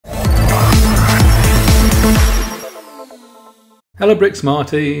Hello Brick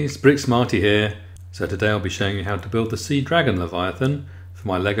Smarties, Brick Smarty here. So today I'll be showing you how to build the Sea Dragon Leviathan for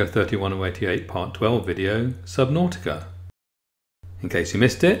my LEGO 31088 Part 12 video, Subnautica. In case you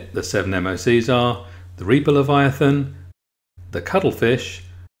missed it, the 7 MOCs are the Reaper Leviathan, the Cuttlefish,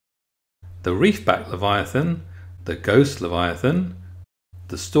 the Reefback Leviathan, the Ghost Leviathan,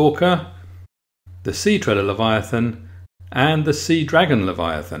 the Stalker, the Sea Treader Leviathan, and the Sea Dragon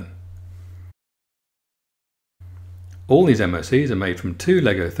Leviathan. All these MOCs are made from two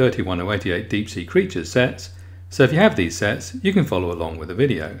LEGO 31088 Deep Sea Creatures sets, so if you have these sets, you can follow along with the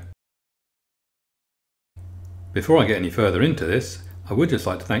video. Before I get any further into this, I would just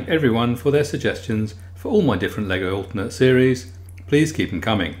like to thank everyone for their suggestions for all my different LEGO Alternate series. Please keep them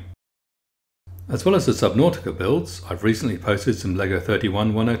coming. As well as the Subnautica builds, I've recently posted some LEGO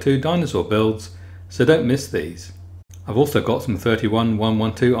 31102 dinosaur builds, so don't miss these. I've also got some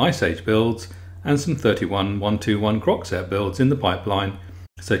 31112 Ice Age builds and some 31121 Croc set builds in the pipeline,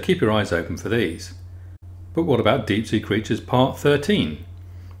 so keep your eyes open for these. But what about Deep Sea Creatures Part 13?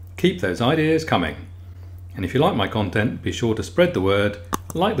 Keep those ideas coming. And if you like my content, be sure to spread the word,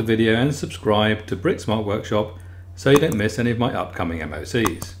 like the video and subscribe to Brick Smart Workshop so you don't miss any of my upcoming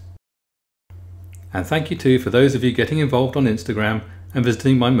MOCs. And thank you too for those of you getting involved on Instagram and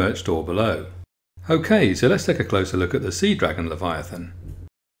visiting my merch store below. Okay, so let's take a closer look at the Sea Dragon Leviathan.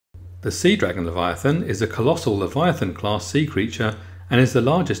 The Sea Dragon Leviathan is a colossal Leviathan class sea creature and is the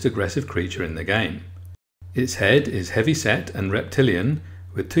largest aggressive creature in the game. Its head is heavy set and reptilian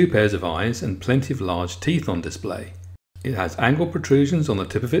with two pairs of eyes and plenty of large teeth on display. It has angled protrusions on the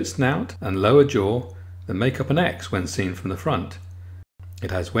tip of its snout and lower jaw that make up an X when seen from the front. It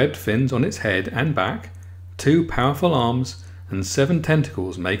has webbed fins on its head and back, two powerful arms and 7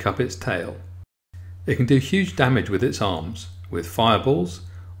 tentacles make up its tail. It can do huge damage with its arms, with fireballs,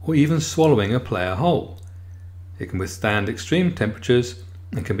 or even swallowing a player whole. It can withstand extreme temperatures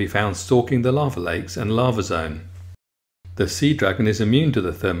and can be found stalking the lava lakes and lava zone. The Sea Dragon is immune to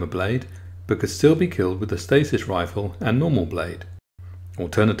the thermoblade but could still be killed with the stasis rifle and normal blade.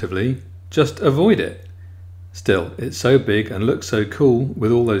 Alternatively, just avoid it. Still, it's so big and looks so cool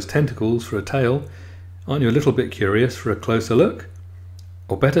with all those tentacles for a tail. Aren't you a little bit curious for a closer look?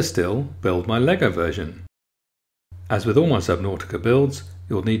 Or better still, build my LEGO version. As with all my Subnautica builds,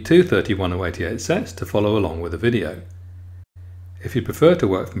 you'll need two 31088 sets to follow along with the video. If you prefer to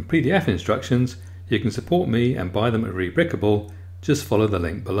work from PDF instructions, you can support me and buy them at Rebrickable, just follow the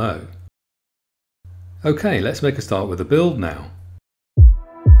link below. Okay, let's make a start with the build now.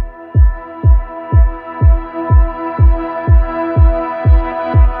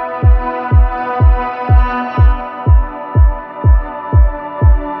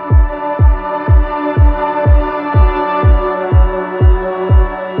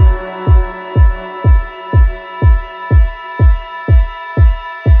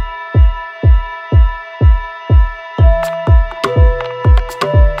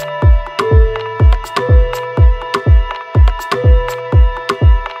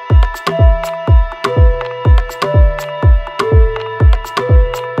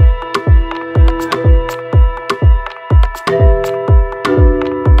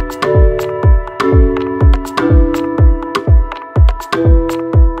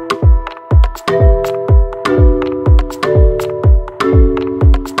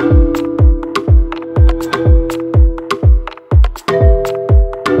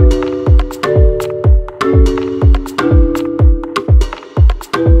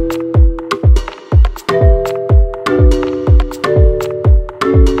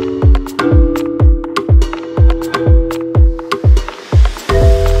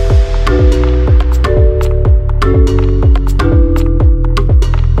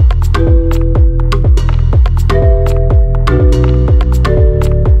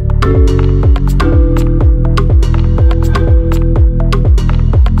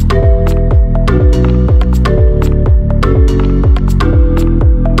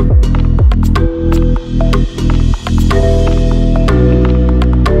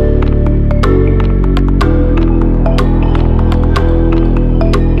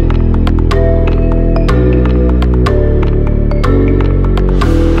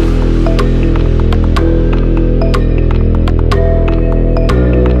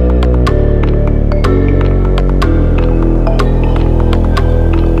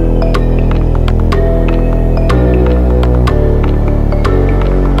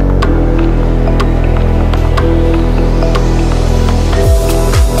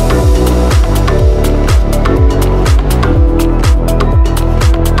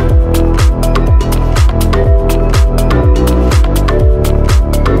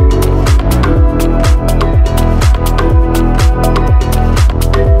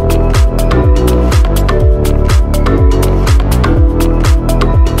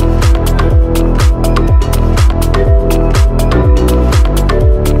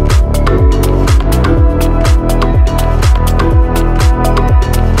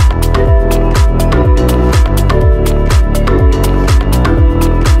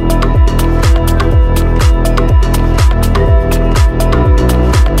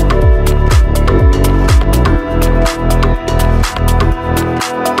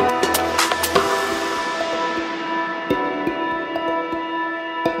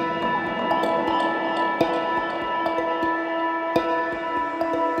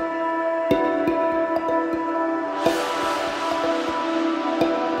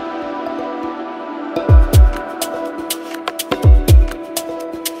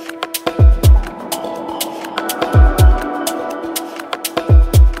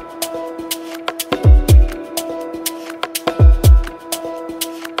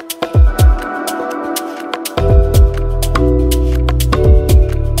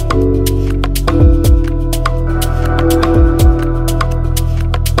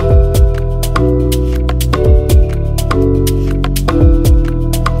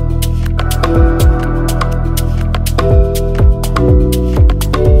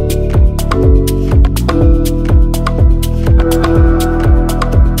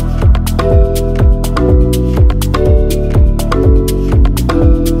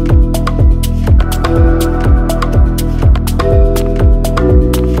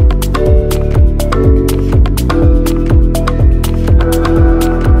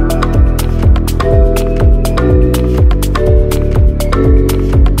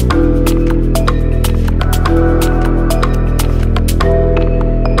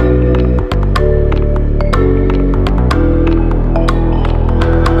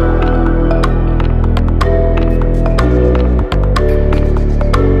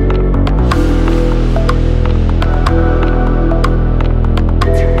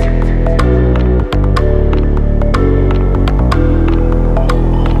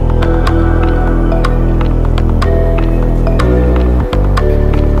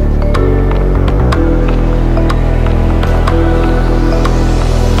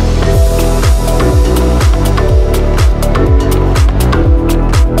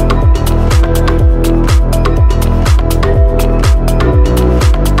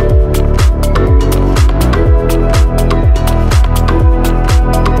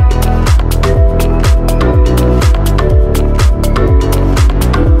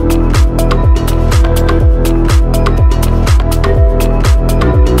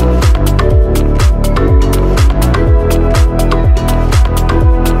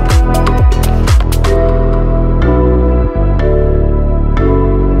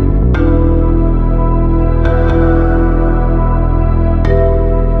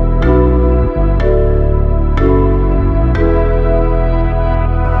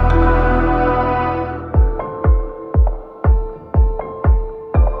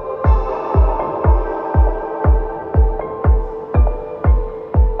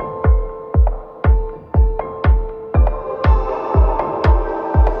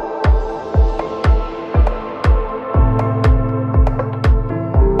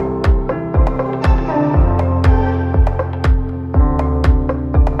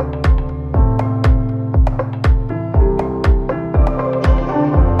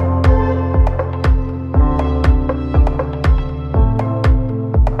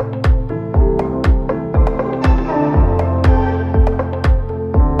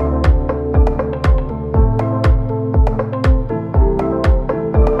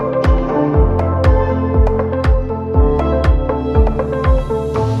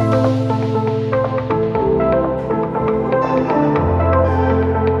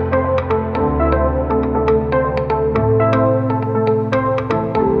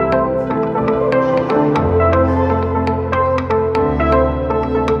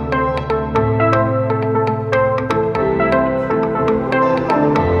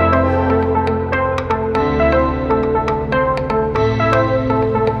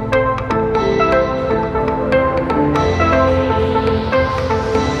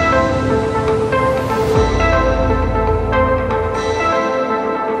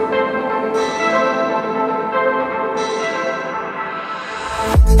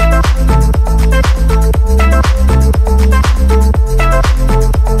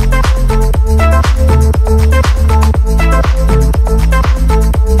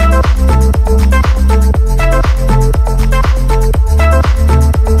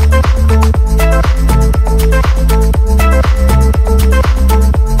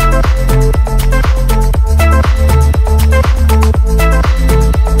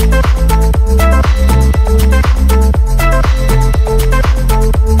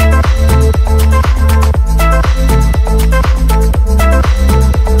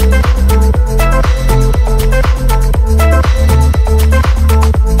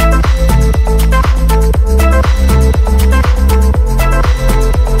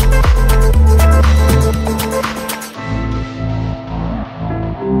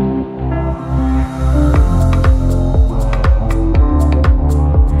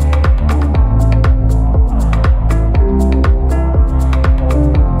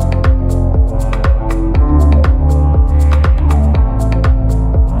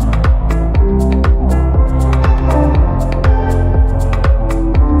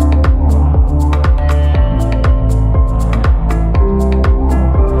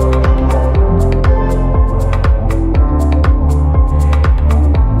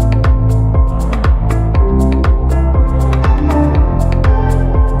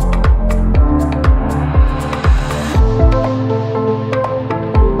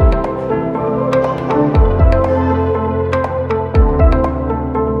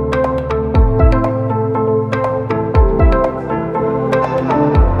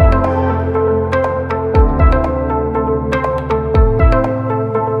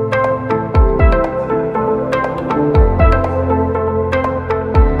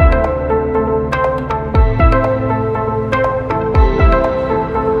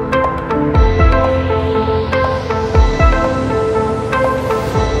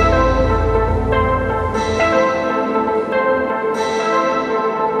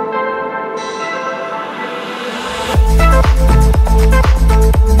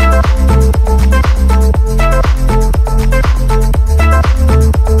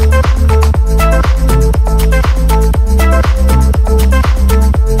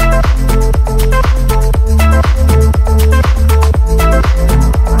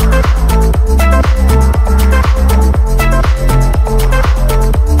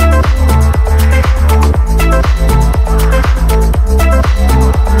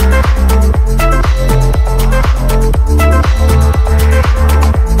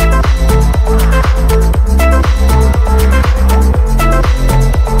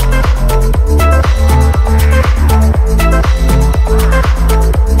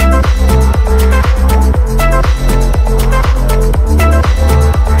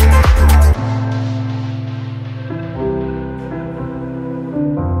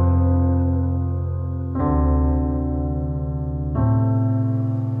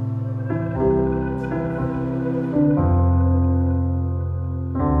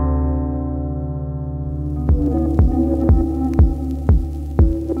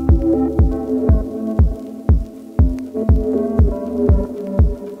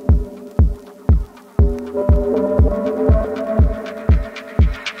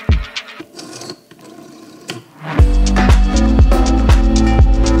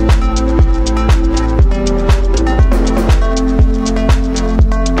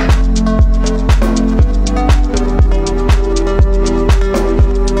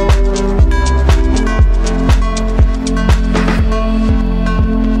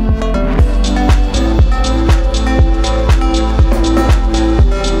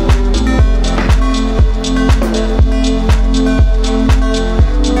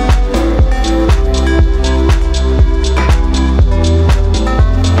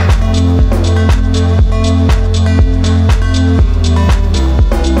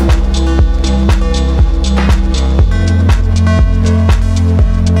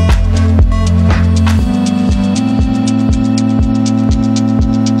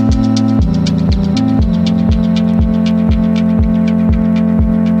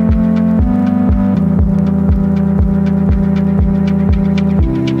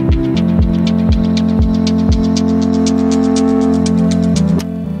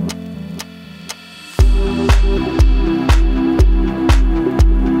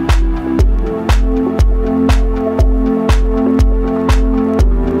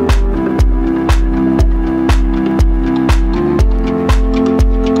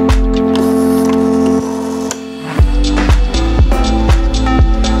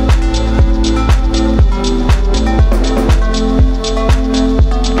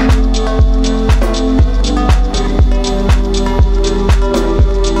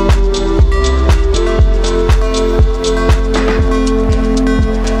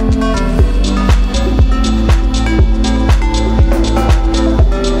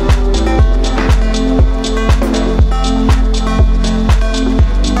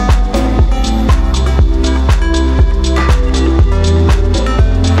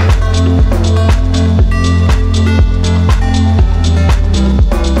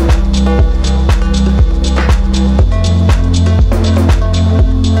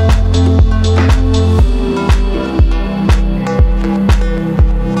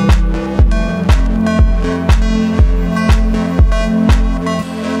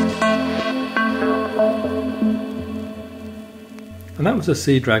 was a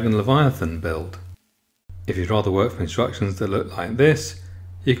Sea Dragon Leviathan build. If you'd rather work from instructions that look like this,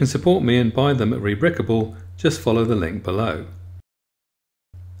 you can support me and buy them at Rebrickable, just follow the link below.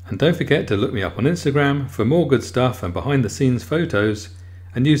 And don't forget to look me up on Instagram for more good stuff and behind the scenes photos,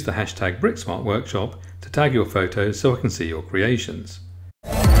 and use the hashtag BrickSmartWorkshop to tag your photos so I can see your creations.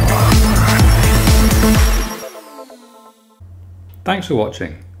 Thanks for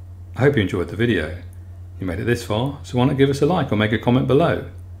watching. I hope you enjoyed the video. You made it this far, so why not give us a like or make a comment below.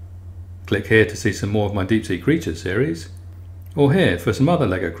 Click here to see some more of my Deep Sea Creatures series, or here for some other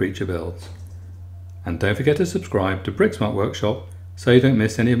LEGO creature builds. And don't forget to subscribe to BrickSmart Workshop so you don't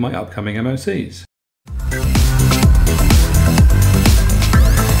miss any of my upcoming MOCs.